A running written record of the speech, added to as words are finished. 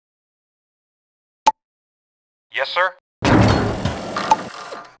Yes, sir.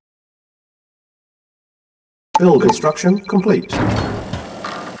 Build construction complete.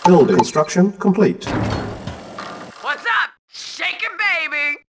 Build construction complete. What's up? Shake it,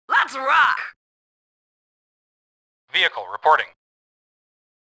 baby! Let's rock! Vehicle reporting.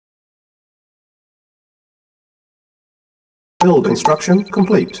 Build construction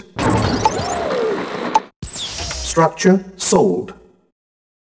complete. Structure sold.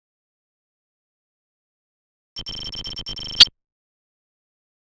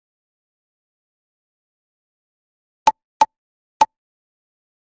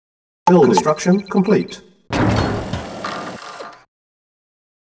 Build construction complete.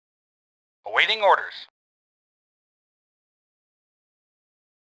 Awaiting orders.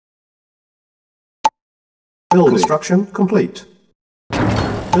 Build construction complete.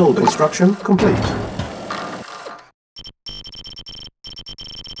 Build construction complete.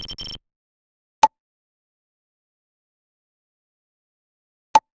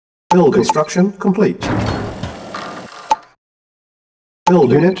 Build construction complete.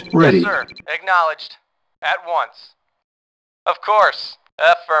 Build unit ready. Yes, sir. Acknowledged. At once. Of course.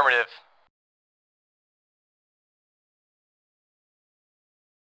 Affirmative.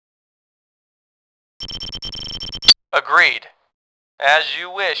 Agreed. As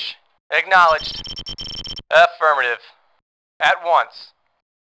you wish. Acknowledged. Affirmative. At once.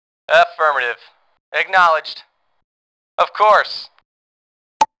 Affirmative. Acknowledged. Of course.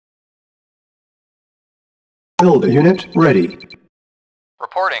 Build unit ready.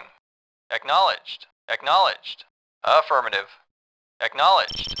 Reporting. Acknowledged. Acknowledged. Affirmative.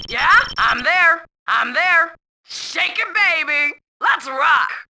 Acknowledged. Yeah, I'm there! I'm there! Shake it, baby! Let's rock!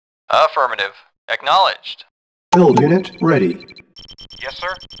 Affirmative. Acknowledged. Build unit ready. Yes,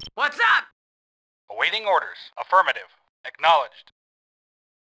 sir. What's up? Awaiting orders. Affirmative. Acknowledged.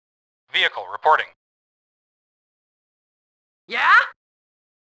 Vehicle reporting. Yeah?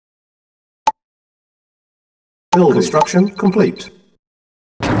 Build construction complete.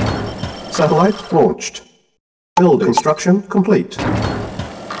 Satellite launched. Build construction complete.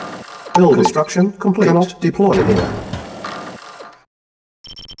 Build construction complete. Cannot deploy here.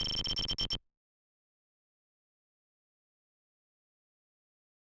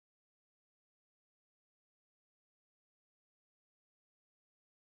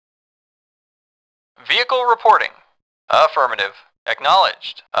 Vehicle reporting. Affirmative.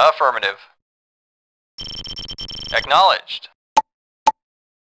 Acknowledged. Affirmative. Acknowledged.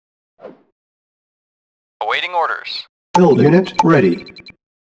 Awaiting orders. Build unit ready.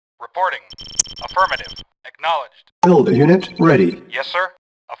 Reporting. Affirmative. Acknowledged. Build unit ready. Yes, sir.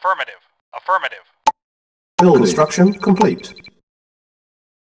 Affirmative. Affirmative. Build construction complete.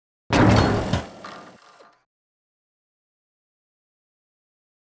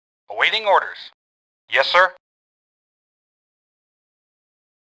 Awaiting orders. Yes, sir.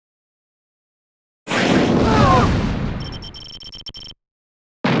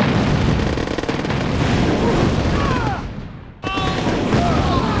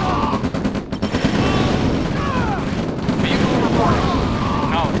 Vehicle reporting.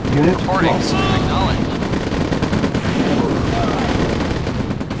 Acknowledged. Unit Reporting. lost. Acknowledged.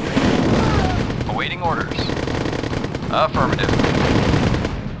 Awaiting orders. Affirmative.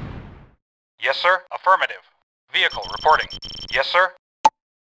 Yes, sir. Affirmative. Vehicle reporting. Yes, sir.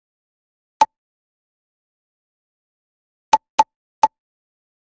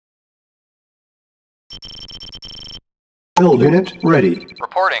 Build unit ready.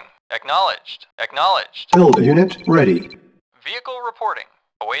 Reporting. Acknowledged. Acknowledged. Build unit ready. Vehicle reporting.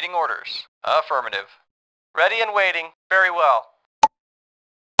 Awaiting orders. Affirmative. Ready and waiting. Very well.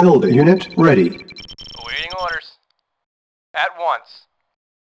 Build unit ready. Awaiting orders. At once.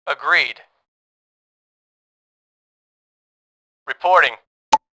 Agreed. Reporting.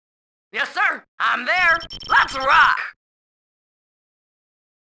 Yes, sir! I'm there! Let's rock!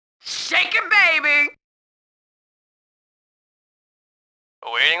 Shake it, baby!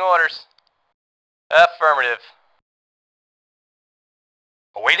 Awaiting orders. Affirmative.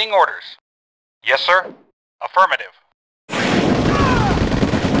 Awaiting orders. Yes, sir. Affirmative.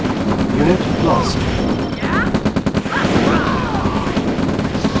 Unit lost. Yeah? Let's rock!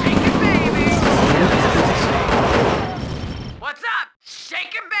 Shake it, baby! Unit lost. What's up?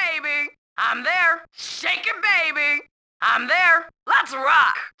 Shake it, baby! I'm there! Shake it, baby! I'm there! Let's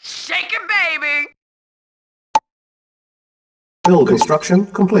rock! Shake it, baby! Build construction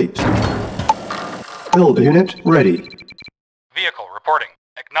complete. Build unit ready. Vehicle reporting.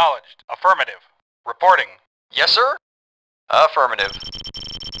 Acknowledged. Affirmative. Reporting. Yes, sir. Affirmative.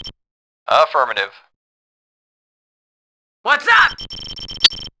 Affirmative. What's up?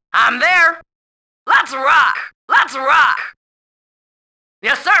 I'm there! Let's rock! Let's rock!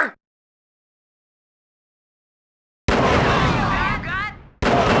 Yes, sir!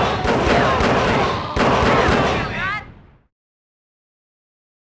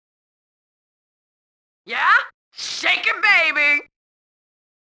 Yeah? Shaking baby!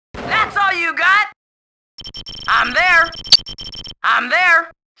 That's all you got? I'm there! I'm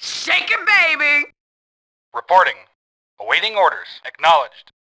there! Shaking baby! Reporting. Awaiting orders.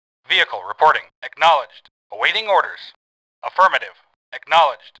 Acknowledged. Vehicle reporting. Acknowledged. Awaiting orders. Affirmative.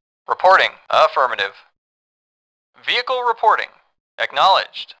 Acknowledged. Reporting. Affirmative. Vehicle reporting.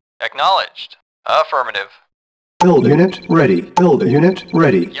 Acknowledged. Acknowledged. Affirmative. Build unit ready. Build unit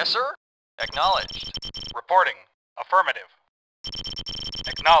ready. Yes, sir. Acknowledged. Reporting. Affirmative.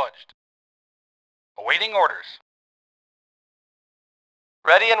 Acknowledged. Awaiting orders.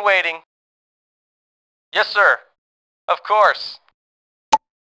 Ready and waiting. Yes, sir. Of course.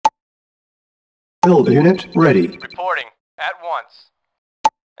 Build unit ready. Reporting. At once.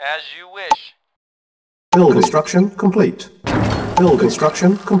 As you wish. Build construction complete. Build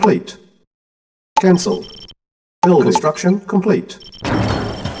construction complete. Cancel. Build construction complete.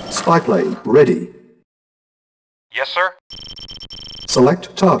 Spy plane ready. Yes, sir.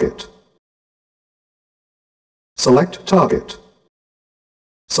 Select target. Select target.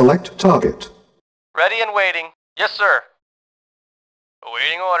 Select target. Ready and waiting. Yes, sir.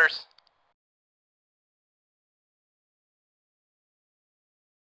 Awaiting orders.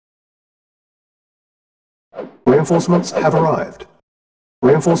 Reinforcements have arrived.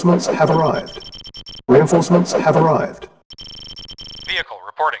 Reinforcements have arrived. Reinforcements have arrived. Vehicle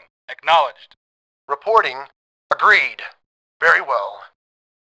reporting. Acknowledged. Reporting. Agreed. Very well.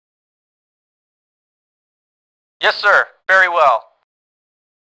 Yes, sir. Very well.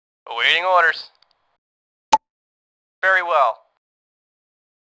 Awaiting orders. Very well.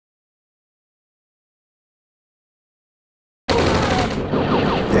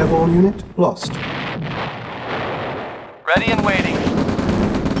 Airborne unit lost. Ready and waiting.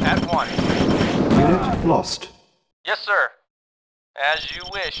 At once. Unit lost. Yes, sir. As you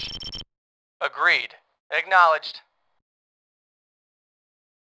wish. Agreed. Acknowledged.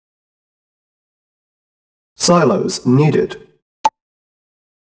 Silos needed.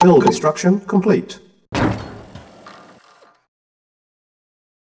 Build construction complete.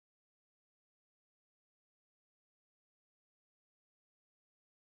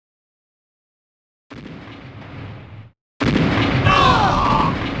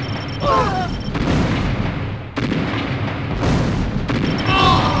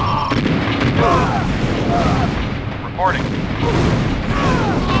 Reporting.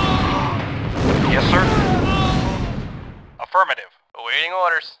 Yes, sir. Affirmative. Awaiting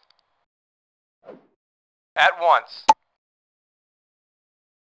orders. At once.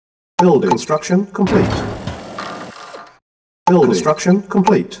 Build construction complete. Build construction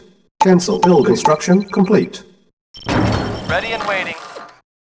complete. Cancel. Build construction complete. Ready and waiting.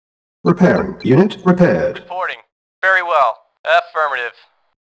 Repairing. Unit repaired. Reporting. Very well. Affirmative.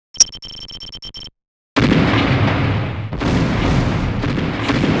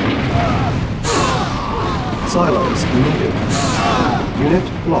 Silos needed.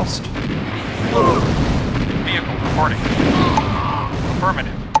 Unit lost. Vehicle reporting.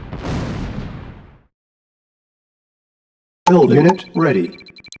 Affirmative. Build unit ready.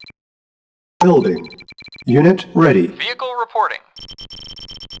 Building. Unit ready. Vehicle reporting.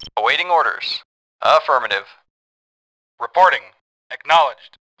 Awaiting orders. Affirmative. Reporting.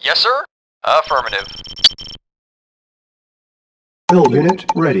 Acknowledged. Yes, sir. Affirmative. Build unit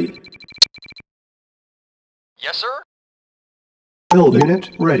ready. Yes, sir. Build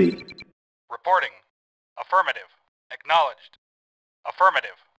unit ready. Reporting. Affirmative. Acknowledged.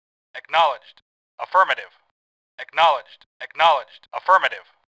 Affirmative. Acknowledged. Affirmative. Acknowledged. Acknowledged. Affirmative.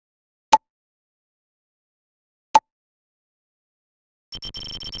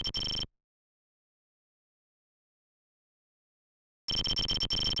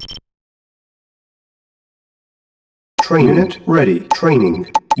 Train unit ready.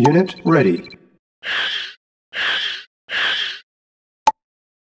 Training. Unit ready.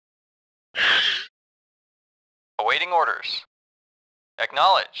 Awaiting orders.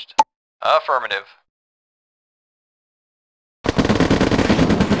 Acknowledged. Affirmative.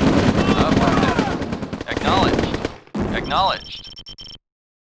 Affirmative. Acknowledged. Acknowledged.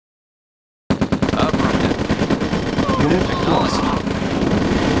 Affirmative. Unit lost.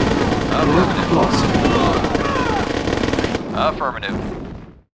 Unit lost. Affirmative.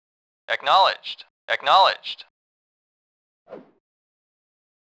 Acknowledged. Acknowledged.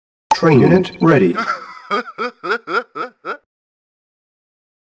 Train unit ready.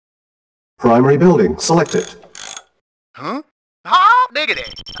 Primary building selected. Huh? Hot diggity.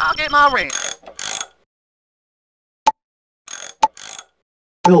 I'll get my ring.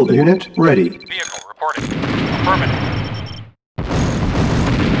 Build unit ready. Vehicle reporting. Affirmative.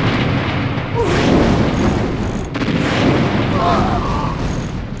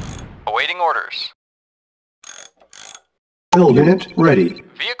 Awaiting orders. Build unit ready.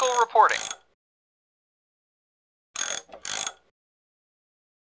 Vehicle reporting.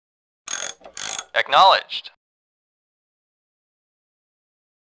 Acknowledged.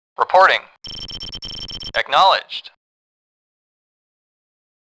 Reporting. Acknowledged.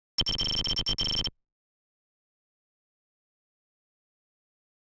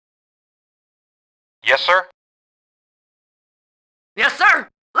 Yes, sir. Yes, sir.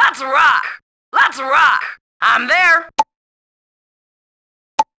 Let's rock. Let's rock. I'm there.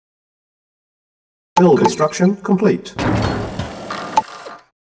 Build construction complete.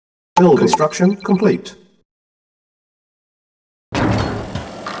 Build construction complete.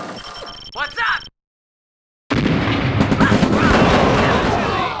 What's up? Let's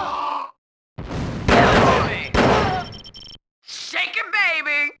rock. Give it to me. Shaking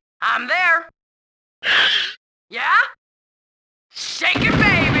baby. I'm there. Yeah? Shaking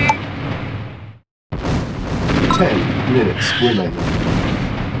baby. 10 minutes remaining.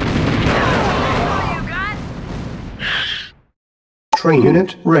 What you got? Train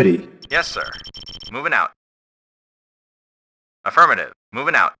unit ready. Yes, sir. Moving out. Affirmative.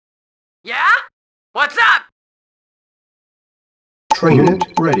 Moving out. Yeah? What's up? Train unit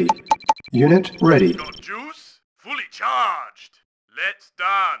ready. Unit ready. Got juice? Fully charged. Let's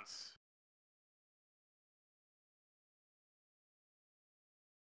dance.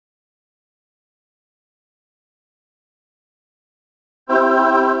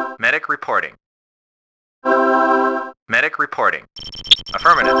 Medic reporting. Medic reporting.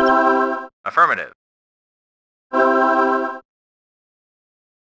 Affirmative. Affirmative.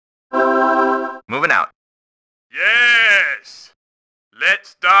 Moving out. Yes!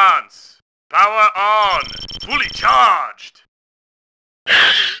 Let's dance. Power on. Fully charged.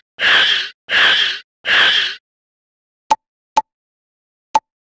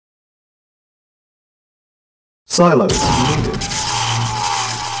 Silos needed.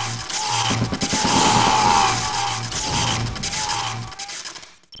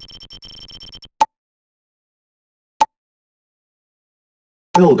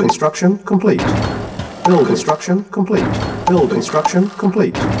 Build construction complete. Build construction complete. Build construction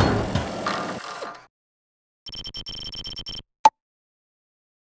complete.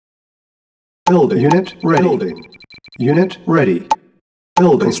 Build unit ready. Building. Unit ready.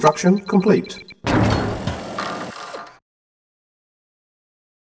 Build construction complete.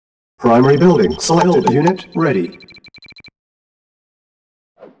 Primary building selected. Build unit ready.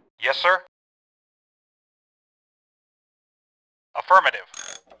 Yes, sir. Affirmative.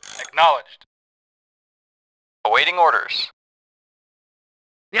 Acknowledged. Awaiting orders.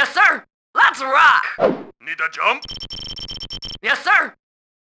 Yes, sir. Let's rock. Need a jump? Yes, sir.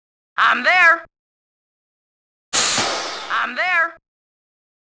 I'm there. I'm there.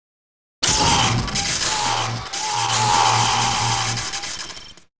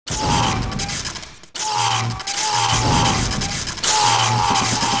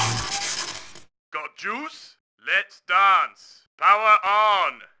 Got juice? Let's dance. Power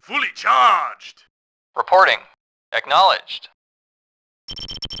on. Fully charged. Reporting. Acknowledged.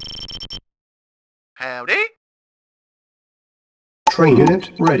 Howdy. Train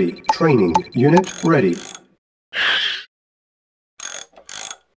unit ready. Training unit ready.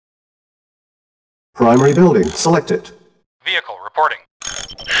 Primary building selected. Vehicle reporting.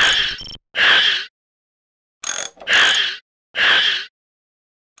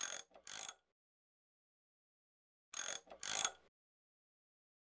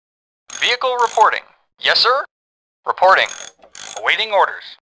 Vehicle reporting. Yes, sir. Reporting. Awaiting orders.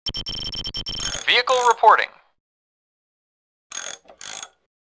 Vehicle reporting.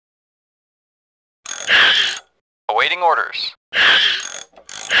 Awaiting orders.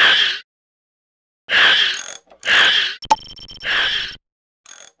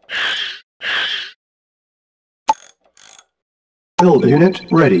 Build unit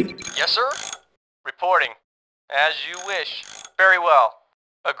ready. Yes, sir. Reporting. As you wish. Very well.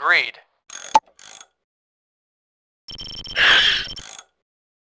 Agreed.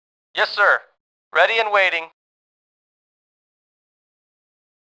 Yes, sir. Ready and waiting.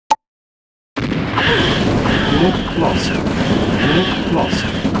 Unit lost. Unit lost.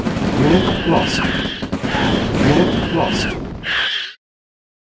 Unit lost. Unit lost.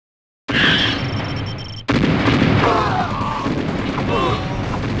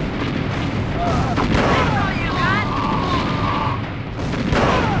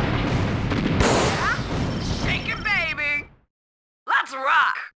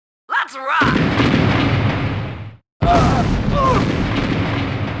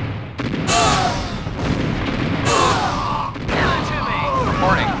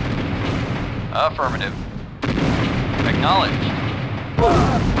 Affirmative. Acknowledged.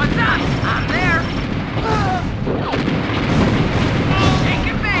 What's up? I'm there. Shake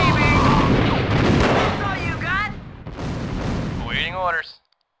it, baby. That's all you got? Awaiting orders.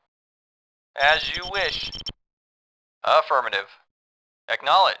 As you wish. Affirmative.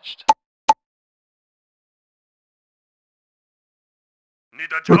 Acknowledged. Need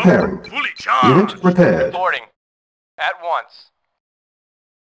a jump? Repairing. Fully charged. Unit repaired. Reporting. At once.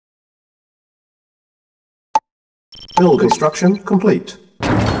 Build construction complete.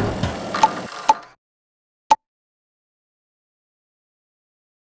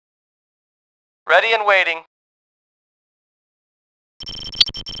 Ready and waiting.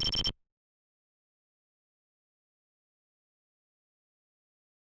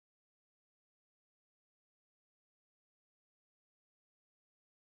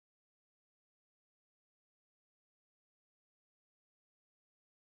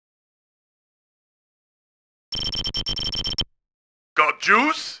 Got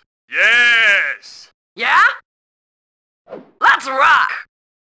juice? Yes. Yeah? Let's rock!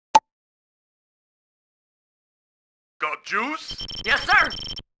 Got juice? Yes, sir.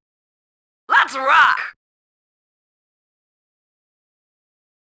 Let's rock!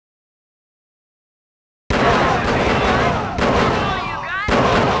 All you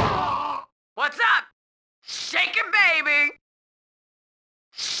got? What's up? Shaking, baby.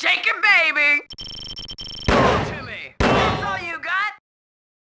 Shaking, baby. To me. That's all you got?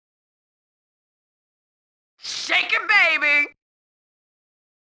 Shaking, baby.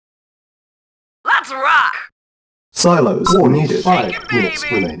 Let's rock! Silos are needed. 5 Shake it, units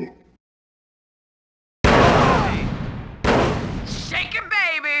baby. remaining. Shaking,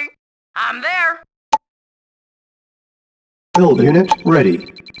 baby. I'm there. Build unit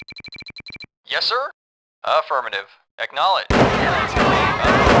ready. Yes, sir. Affirmative. Acknowledged.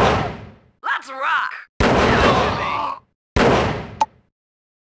 Let's rock!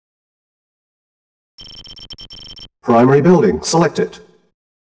 Primary building selected.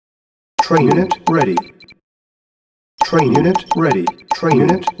 Train unit ready. Train unit ready. Train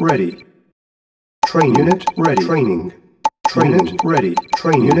unit ready. Train unit ready. Training. Train unit ready.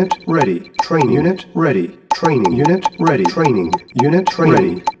 Train unit ready. Train unit ready. Training unit ready. Training unit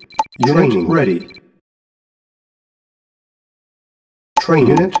ready. Training ready. Train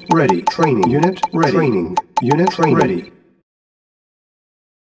unit ready. Training unit ready. Training unit ready.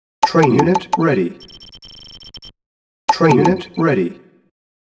 Train unit ready. Train unit ready.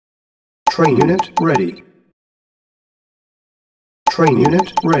 Train unit ready. Train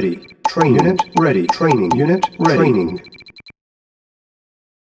unit ready. Train unit ready. Training unit ready. Training.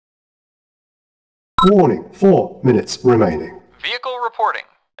 Warning, 4 minutes remaining. Vehicle reporting.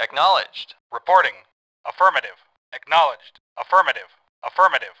 Acknowledged. Reporting. Affirmative. Acknowledged. Affirmative.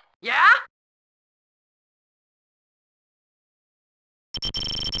 Affirmative. Yeah?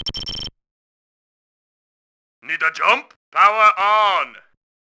 Need a jump? Power on.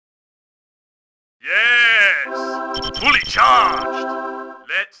 Yes. Fully charged.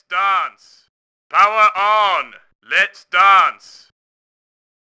 Let's dance. Power on. Let's dance.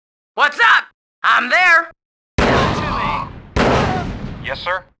 What's up? I'm there. To me. Yes,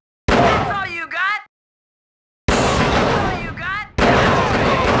 sir. That's all you got? That's all you got?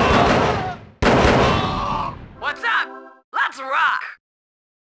 What's up? Let's rock!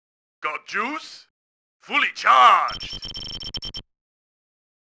 Got juice? Fully charged.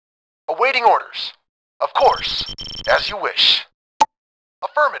 Awaiting orders. Of course. As you wish.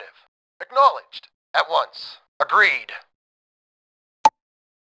 Affirmative. Acknowledged. At once. Agreed.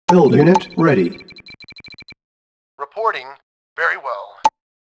 Build unit ready. Reporting. Very well.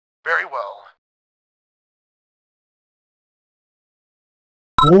 Very well.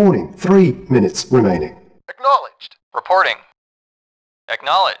 Warning, 3 minutes remaining. Acknowledged. Reporting.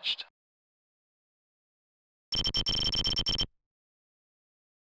 Acknowledged.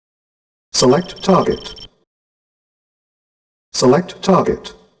 Select target. Select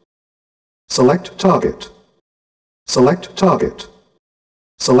target. Select target. Select target.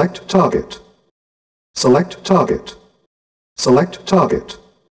 Select target. Select target. Select target.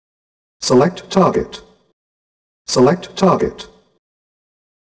 Select target. Select target.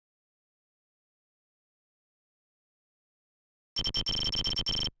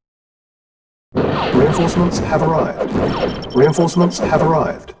 Reinforcements have arrived. Reinforcements have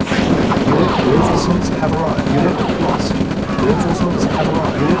arrived. Reinforcements have arrived. Unit lost. Reinforcements have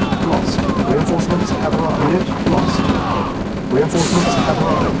arrived. Unit lost. Reinforcements have arrived. Unit lost. Reinforcements have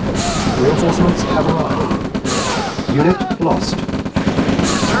arrived. Reinforcements have arrived. Unit lost.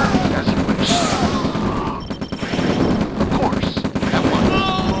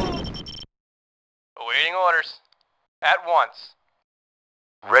 At once.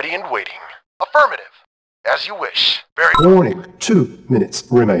 Ready and waiting. Affirmative. As you wish. Very Warning, 2 minutes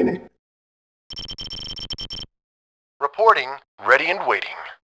remaining. Reporting. Ready and waiting.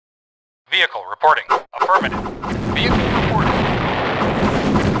 Vehicle reporting. Affirmative. Vehicle reporting.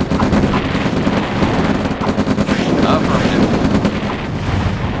 Affirmative.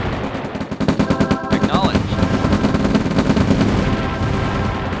 Acknowledged.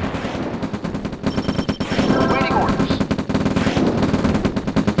 Waiting orders.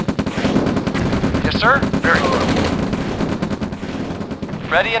 Yes, sir. Very well.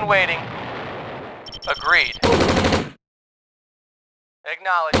 Ready and waiting. Agreed.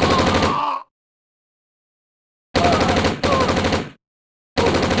 Acknowledged.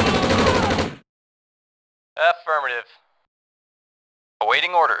 Affirmative.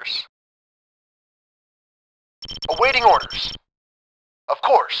 Awaiting orders. Awaiting orders. Of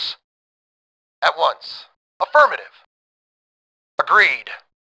course. At once. Affirmative. Agreed.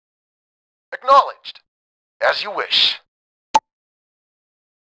 Acknowledged. As you wish.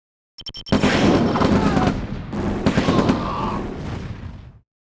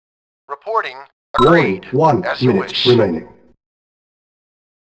 Reporting. Warning, Agreed. 1 As you minute wish. remaining.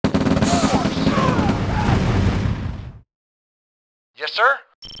 Yes, sir.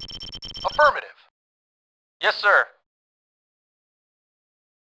 Affirmative. Yes, sir.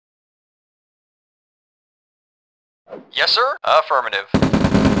 Yes, sir. Affirmative.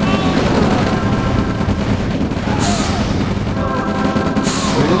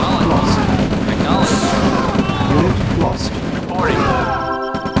 Unit lost. Acknowledged. Unit lost. Reporting.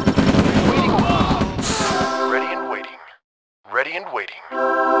 Waiting orders. Ready and waiting. Ready and waiting.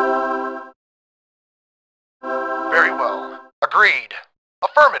 Very well. Agreed.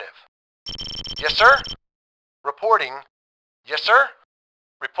 Affirmative. Yes, sir. Reporting. Yes, sir.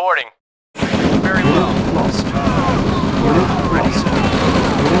 Reporting. Very well. Unit lost. Unit lost.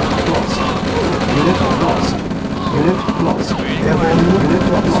 Unit lost. Unit lost. Unit lost. Airborne unit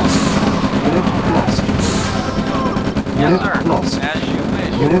lost. Unit lost. Yes, Unit sir. lost. As you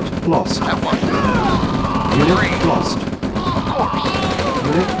wish. Unit lost. At once. Unit lost. Of course.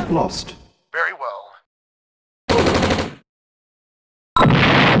 Unit lost.